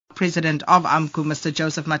President of AMCU, Mr.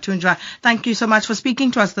 Joseph Mathunjwa. Thank you so much for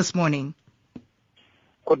speaking to us this morning.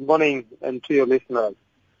 Good morning, and to your listeners.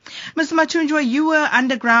 Mr. Mathunjwa, you were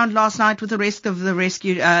underground last night with the rest of the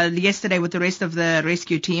rescue, yesterday with the rest of the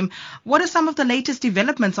rescue team. What are some of the latest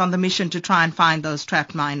developments on the mission to try and find those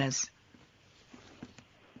trapped miners?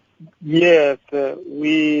 Yes,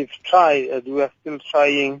 we've tried, we are still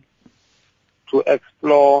trying to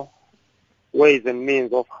explore ways and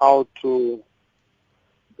means of how to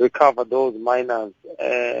recover those miners.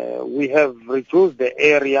 We have reduced the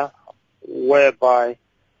area whereby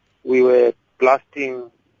we were blasting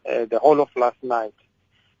the whole of last night.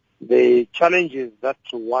 The challenges that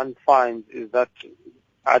one finds is that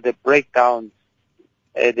at the breakdowns,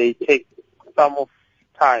 they take some of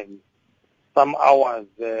time, some hours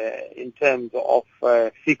in terms of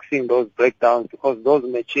fixing those breakdowns, because those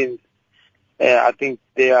machines, I think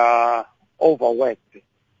they are overworked.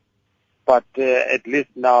 But at least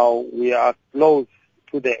now we are close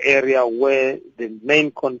to the area where the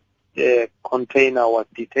main container was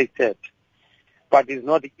detected. But it's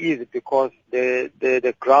not easy because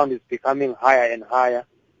the ground is becoming higher and higher,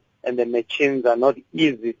 and the machines are not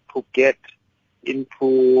easy to get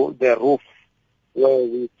into the roof where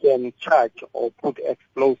we can charge or put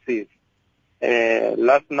explosives.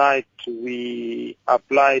 Last night we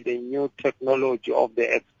applied a new technology of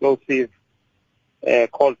the explosive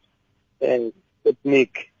called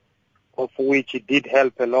technique, of which it did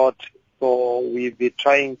help a lot. So we'll be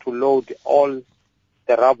trying to load all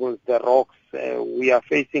the rubble, the rocks. We are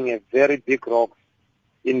facing a very big rock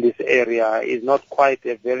in this area. It's not quite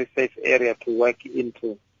a very safe area to work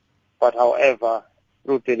into. But however,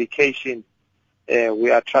 through dedication,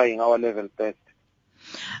 we are trying our level best.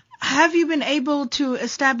 Have you been able to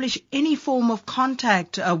establish any form of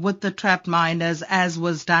contact with the trapped miners as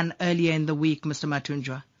was done earlier in the week, Mr.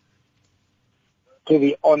 Mathunjwa? To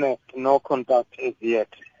be honest, no contact as yet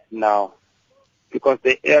now, because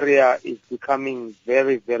the area is becoming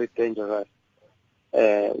very, very dangerous.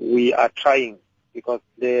 We are trying because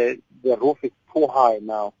the roof is too high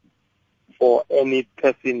now for any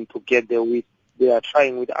person to get there. They are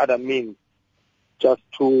trying with other means just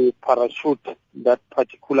to parachute that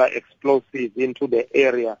particular explosive into the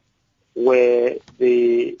area where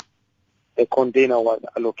the container was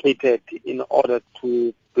allocated in order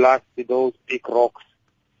to blast those big rocks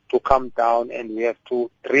to come down, and we have to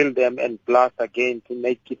drill them and blast again to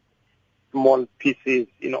make it small pieces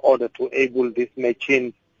in order to enable this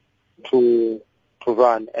machine to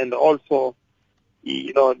run. And also,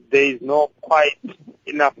 there is not quite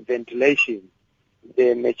enough ventilation.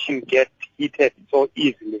 The machine gets heated so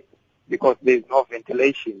easily because there is no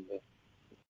ventilation there.